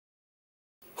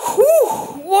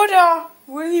what a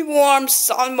really warm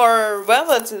summer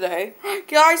weather today.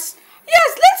 Guys,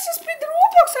 yes, let's just beat the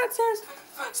Roblox that says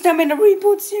step in the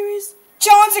reboot series.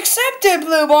 Challenge accepted,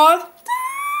 Blue Ball.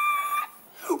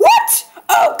 What?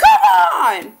 Oh, come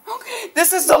on! Okay,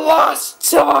 this is the last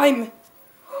time.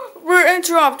 We're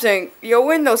interrupting your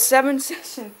Windows 7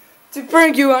 session to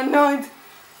bring you a night.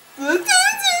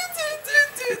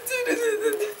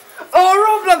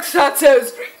 Oh, Roblox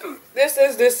tattoos. This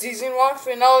is the season 1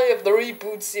 finale of the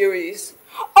reboot series.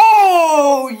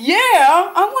 Oh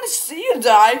yeah, I want to see you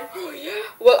die. Oh yeah.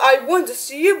 Well, I want to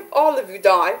see you, all of you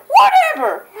die.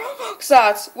 Whatever.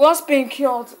 Roblox was being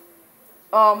killed.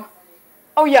 Oh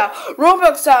yeah,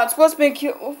 Roblox was being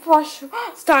killed. First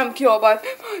time killed by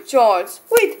George.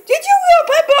 Wait, did you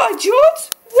get by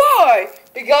George? Why?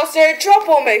 Because they're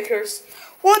troublemakers.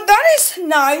 Well, that is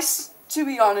nice, to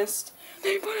be honest.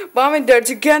 They put a bomb in there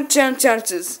to get 10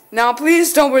 chances. Now,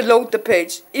 please don't reload the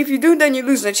page. If you do, then you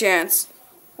lose a chance.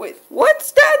 Wait,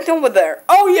 what's that over there?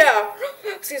 Oh yeah,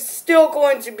 Roblox is still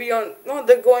going to be on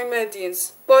the going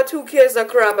maintenance, but who cares a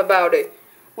crap about it?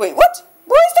 Wait, what?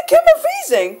 Why is the camera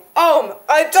freezing?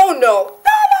 I don't know.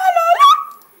 La la la la.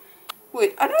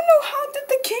 Wait, I don't know how did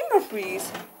the camera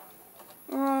freeze.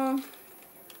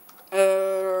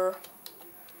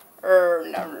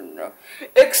 No.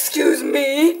 Excuse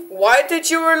me. Why did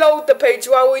you reload the page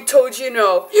while we told you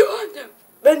no?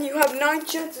 Then you have 9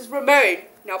 chances remaining.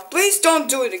 Now please don't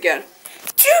do it again.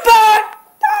 Too bad.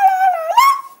 La la la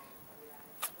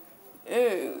la.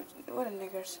 Ew, what a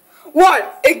niggers.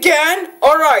 What? Again?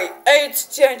 Alright, 8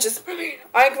 chances.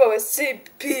 I go as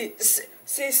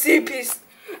CCP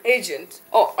agent.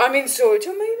 Oh, I mean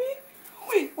soldier maybe?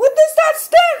 Wait, what does that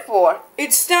stand for?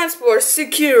 It stands for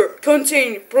secure,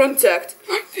 contain, protect.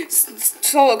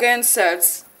 Slogan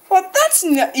says. Well, that's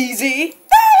not easy.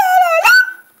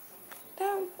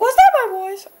 Was that my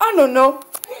voice? I don't know.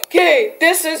 Okay,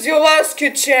 this is your last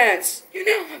good chance. You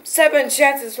know, 7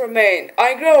 chances remain.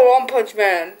 I grow One Punch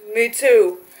Man. Me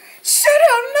too. Shut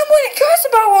up! Nobody cares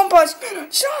about One Punch Man.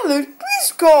 Charlotte,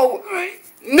 please go.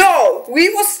 No, we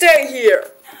will stay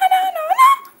here. No.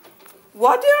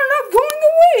 Why they're not going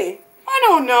away? I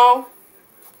don't know.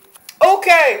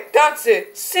 Okay, that's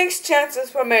it. 6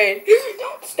 chances remain.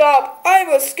 Don't stop. I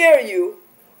will scare you.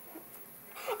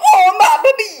 Oh,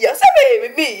 Mamma Mia,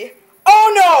 save me.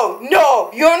 Oh no,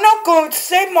 you're not going to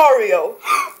save Mario.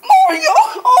 Mario?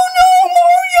 Oh no,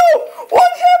 Mario!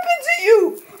 What happened to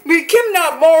you? We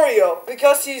kidnapped Mario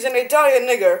because he's an Italian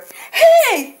nigger.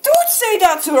 Hey, don't say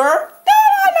that to her.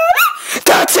 No.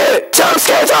 That's it. Just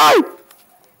get out.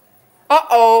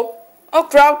 Uh-oh. Oh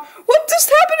crap. What is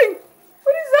happening?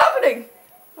 What is happening?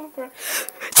 Oh crap.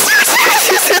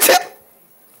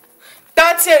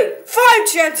 That's it. 5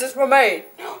 chances remain.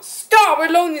 Stop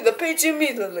reloading the page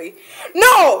immediately.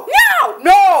 No.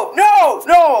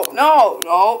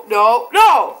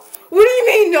 What do you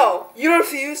mean no? You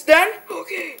refuse then?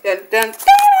 Okay. Then.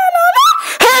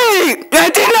 Hey! I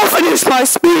did not finish my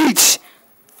speech.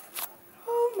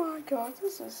 Oh my god,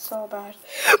 this is so bad.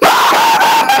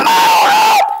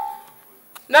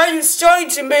 Now you're starting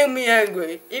to make me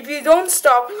angry. If you don't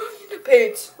stop the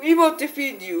page, we will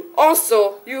defeat you.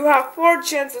 Also, you have 4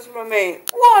 chances remain.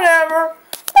 Whatever.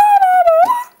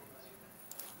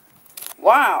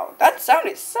 Wow, that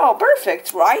sounded so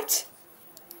perfect, right?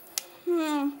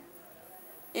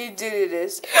 It did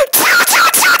this.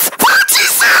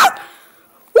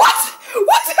 What?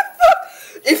 What the fuck?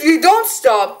 If you don't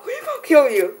stop, we will kill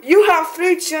you. You have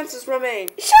 3 chances remain.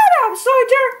 Shut up,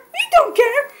 soldier. We don't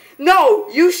care. No,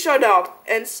 you shut up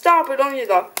and stop it on your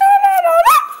dog.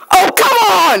 Oh, come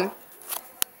on!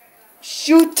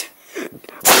 Shoot.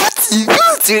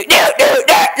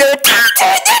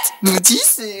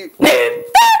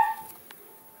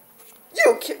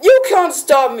 You can't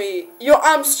stop me.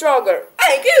 I'm stronger.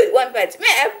 I do. One Punch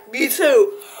Man. Me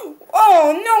too.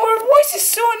 Oh no, her voice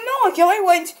is so annoying. Can I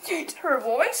wait to change her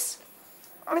voice?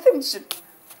 I think we should.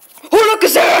 Oh, look at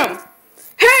Sam!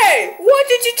 Hey, why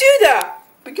did you do that?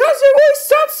 Because your voice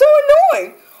sounds so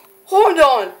annoying. Hold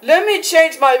on, let me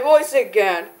change my voice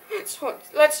again.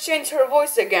 Let's change her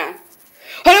voice again.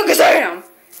 Hello, Kazam!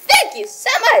 Thank you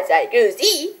so much,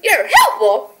 Goosey. You're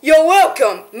helpful. You're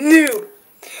welcome, noob.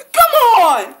 Come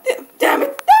on! Damn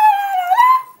it.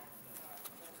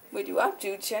 Wait, do I have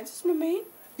 2 chances remain?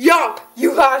 Yup,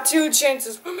 you have 2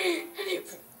 chances remain.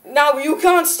 Now you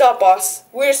can't stop us.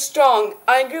 We're strong.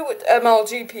 I agree with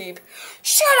MLG Peep.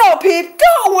 Shut up, Peep.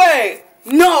 Go away.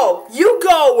 No, you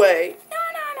go away. No.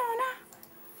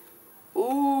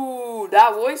 Ooh,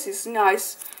 that voice is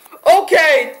nice.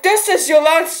 Okay, this is your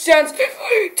last chance before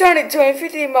you turn into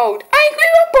Infinity mode. I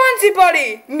agree with Pansy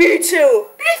Buddy. Me too.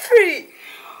 Be free.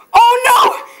 Oh no!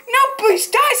 No, please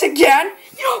dies again!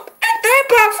 Yup, and they're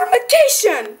back from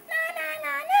vacation!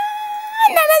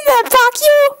 No, fuck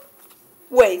you!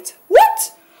 Wait,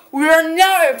 what? We are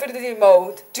now in infinity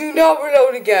mode. Do not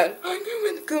reload again. I'm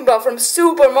with Goomba from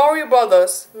Super Mario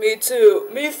Brothers. Me 2,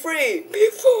 me 3, me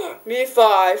 4, me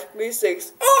 5, me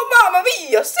 6. Oh, mamma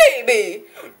mia, save me!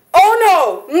 Oh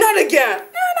no, not again!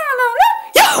 No.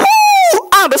 Yahoo!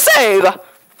 I'm a save!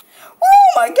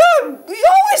 Oh my god, we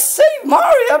always save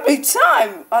Mario every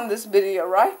time on this video,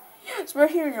 right? Yes, we're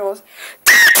hearing yours.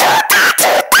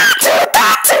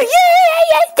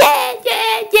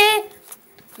 Yeah.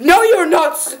 No, you're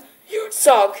not. You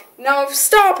suck. Now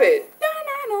stop it. No.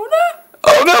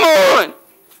 Oh, come on.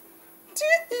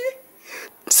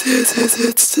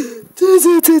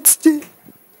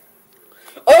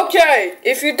 Okay,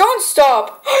 if you don't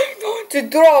stop, I'm going to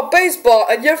throw a baseball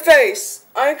at your face.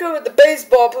 I'm going with the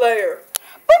baseball player.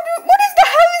 But what is the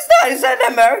hell is that? Is that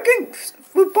American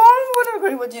football?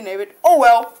 Whatever, what do you name it? Oh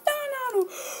well. No.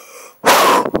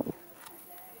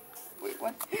 Wait,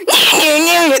 what?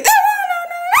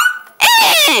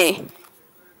 Hey!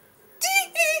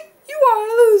 You are a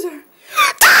loser.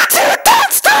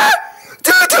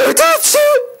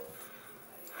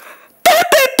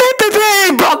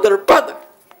 Brother.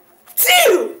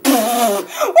 Dude!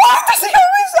 Why does he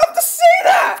always have to say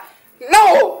that?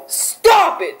 No!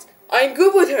 Stop it! I'm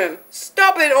good with him.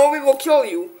 Stop it or we will kill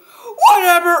you.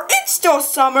 Whatever, it's still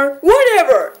summer.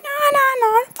 Whatever.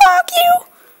 No, fuck you!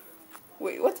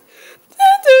 Wait, what?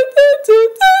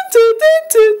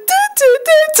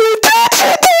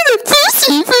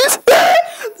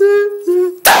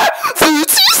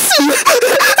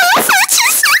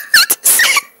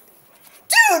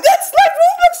 Dude, that's like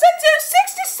Roblox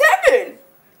s01.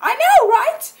 I know,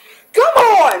 right? Come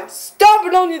on! Stop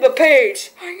it only the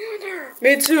page.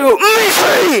 Me 2. Me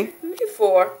 3. Me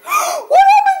 4. What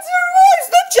happened to your voice?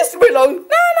 That just reload.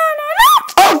 No.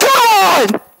 Oh,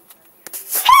 God!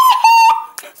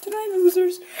 Tonight,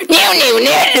 losers. No.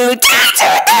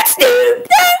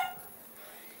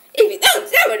 If you don't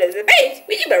stop it as a base,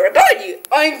 we will report you.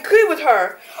 I agree with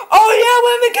her. Oh yeah,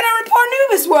 well, we're gonna report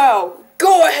noob as well.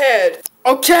 Go ahead.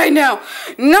 Okay, now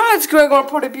it's Greg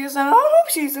report abuse, and I hope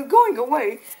she's going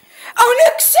away.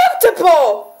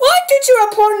 Unacceptable! Why did you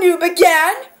report noob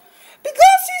again?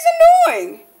 Because he's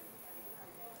annoying.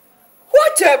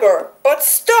 Whatever, but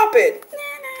stop it. No.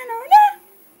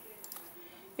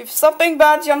 If something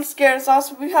bad jump scares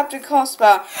us, we have to call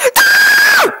spam.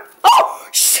 Oh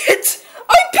shit!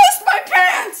 I pissed my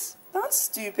pants! That's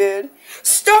stupid.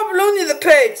 Stop loading the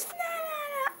page.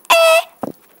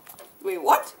 Wait,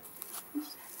 what?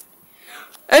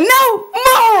 And now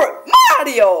more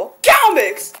Mario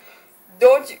comics.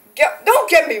 Don't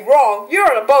get me wrong.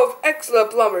 You're both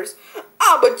excellent plumbers.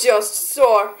 I'm just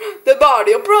sore. The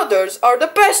Mario brothers are the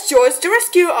best choice to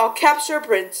rescue our captured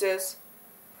princess.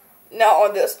 Now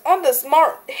on the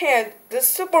smart hand, the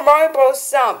Super Mario Bros.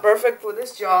 Sound perfect for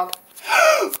this job.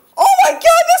 Oh my god,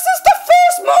 this is the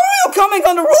first Mario coming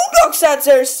on the Roblox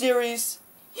Answer series.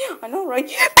 Yeah, I know, right?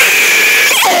 What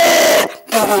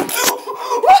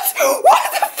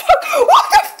the fuck? What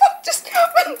the fuck just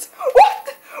happened? What?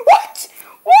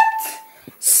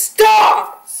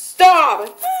 Stop!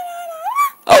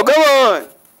 Oh, come on!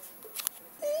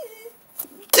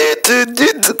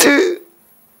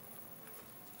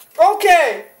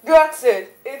 Okay, that's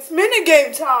it. It's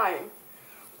minigame time.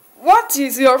 What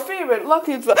is your favorite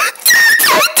lucky block?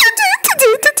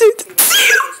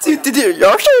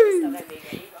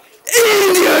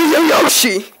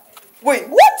 Yoshi. Wait,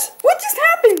 what? What just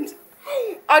happened?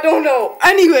 I don't know.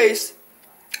 Anyways.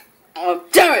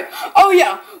 Damn it. Oh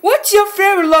yeah. What's your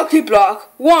favorite lucky block?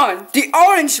 1, the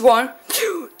orange one.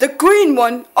 2, the green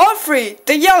one. Or 3,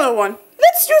 the yellow one.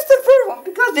 Let's use the third one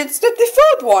because it's the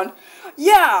default one.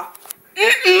 Yeah.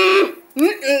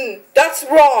 That's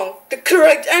wrong. The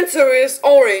correct answer is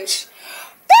orange.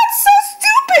 That's so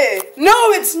stupid.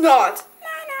 No, it's not.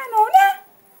 No.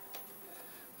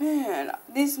 Man,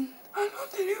 this. I know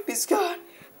the newbie's gone.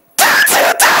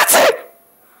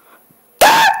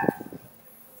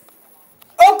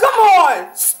 Oh, come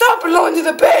on! Stop belonging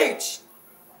to the page!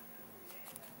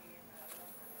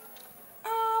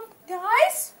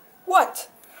 Guys? What?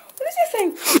 What is your thing?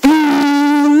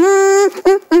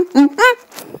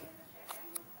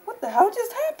 What the hell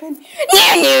just happened? No.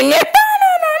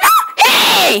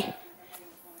 Hey!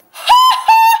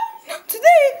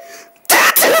 Today.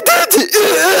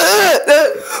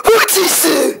 What is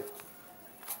it?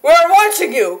 We're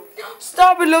watching you.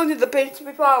 Stop belonging to the page to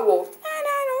be powerful. No.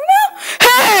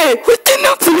 Hey! We did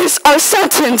not finish our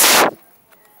sentence.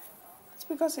 It's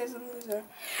because he's a loser.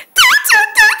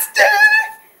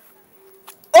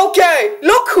 Hey,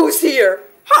 look who's here.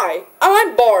 Hi,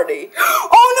 I'm Barney.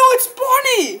 Oh no, it's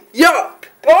Barney. Yup,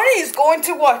 Barney is going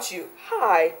to watch you.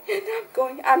 Hi,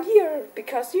 I'm here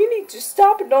because you need to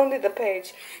stop and only the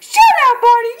page. Shut up,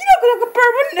 Barney. You don't look a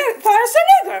permanent person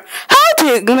either. How do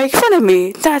you make fun of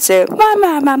me? That's it. My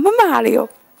Mario.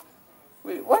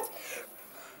 Wait, what?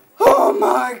 Oh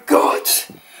my God.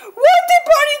 Why did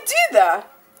Barney do that?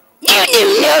 No.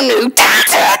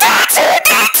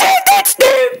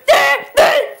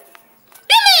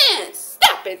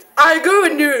 Stop it. I go a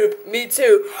noob. Me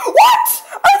too. What?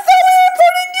 I thought we were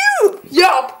for the noob.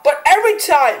 Yup, but every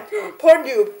time poor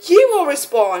noob, he will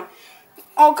respawn.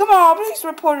 Oh, come on, please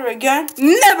report her again.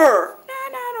 Never. No.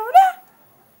 I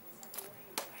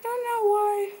don't know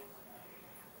why.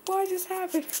 Why this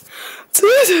happened?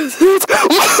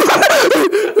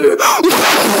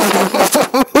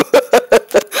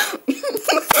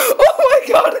 Oh my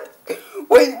God.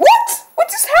 Wait, what? What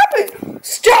just happened?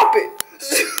 Stop it.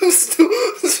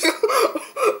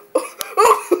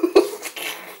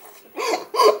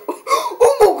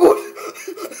 Oh my God.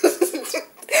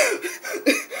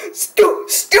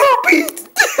 Stop it.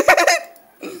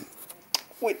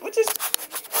 Wait, what just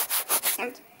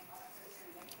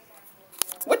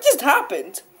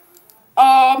happened?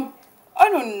 I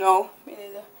don't know. Me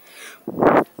neither.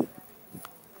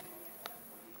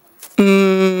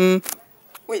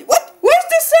 Wait, what? Where's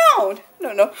the sound?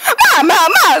 No.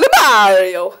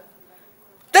 Mario.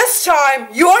 This time,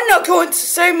 you're not going to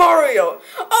say Mario.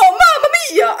 Oh, Mamma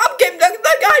Mia! I'm getting like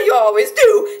I always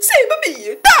do. Say Mamma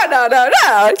Mia.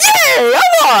 Da. Yay! I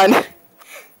won.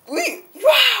 We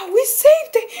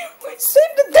saved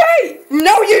the day.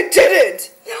 No, you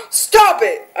didn't. Stop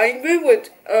it. I agree with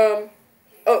Oh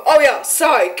yeah,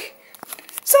 psych.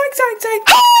 Psych.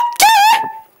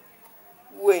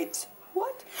 Wait,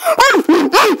 what?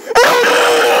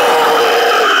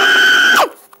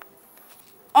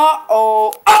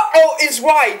 Uh-oh is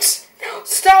right.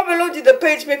 Stop and load the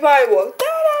page me firewall.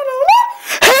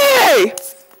 Hey!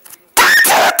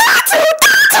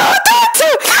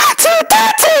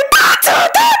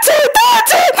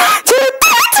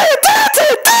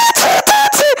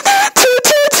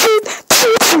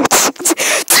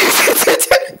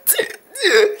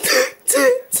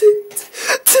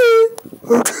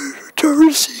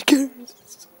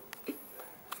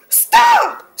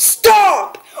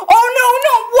 Stop! Oh no,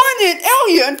 not one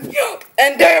alien!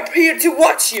 And they're here to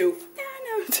watch you.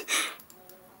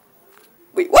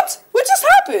 Wait, what? What just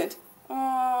happened?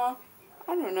 I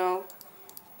don't know.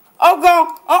 Oh god!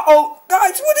 Uh-oh!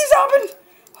 Guys, what has happened?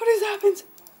 What has happened?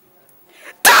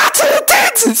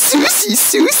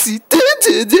 Susie!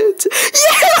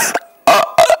 Yeah!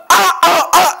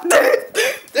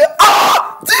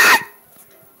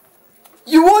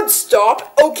 You won't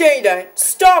stop? Okay then,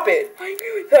 stop it. I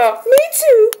agree with her. Me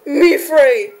too. Me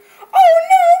free. Oh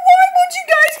no, why would you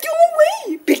guys go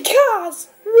away? Because.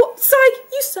 What? Psych,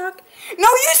 you suck. No,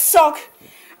 you suck.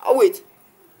 Oh wait,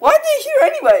 why are they here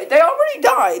anyway? They already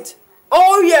died.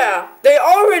 Oh yeah, they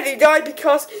already died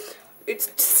because it's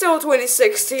still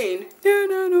 2016.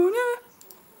 No.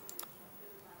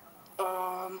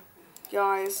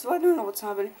 Guys, I don't know what's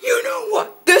happening. You know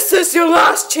what? This is your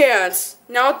last chance.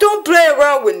 Now don't play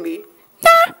around with me.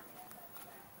 What?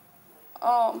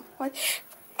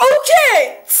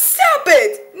 Okay, stop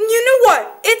it. You know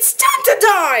what? It's time to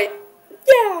die.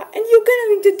 Yeah, and you're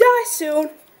going to die soon.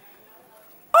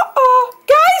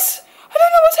 Guys, I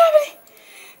don't know what's happening.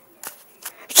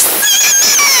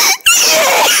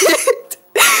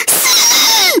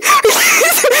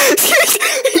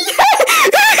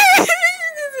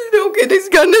 Okay, this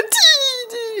gonna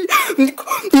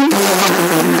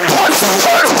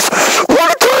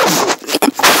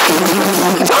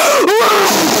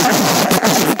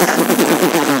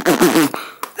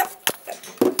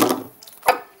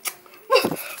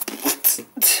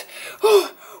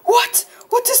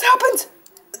What just happened?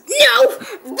 No.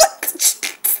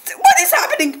 What is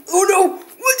happening? Oh no!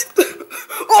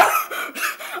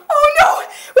 Oh no!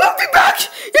 We'll be back!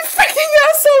 You freaking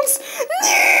assholes!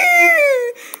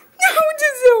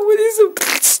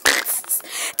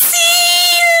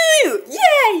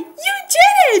 Yay! You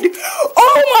did it!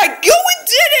 Oh my god, we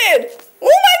did it!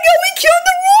 Oh my god, we killed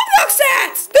the Roblox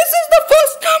ads! This is the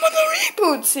first time on the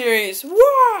reboot series!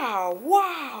 Wow!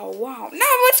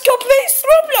 Now let's go play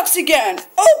Roblox again!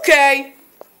 Okay!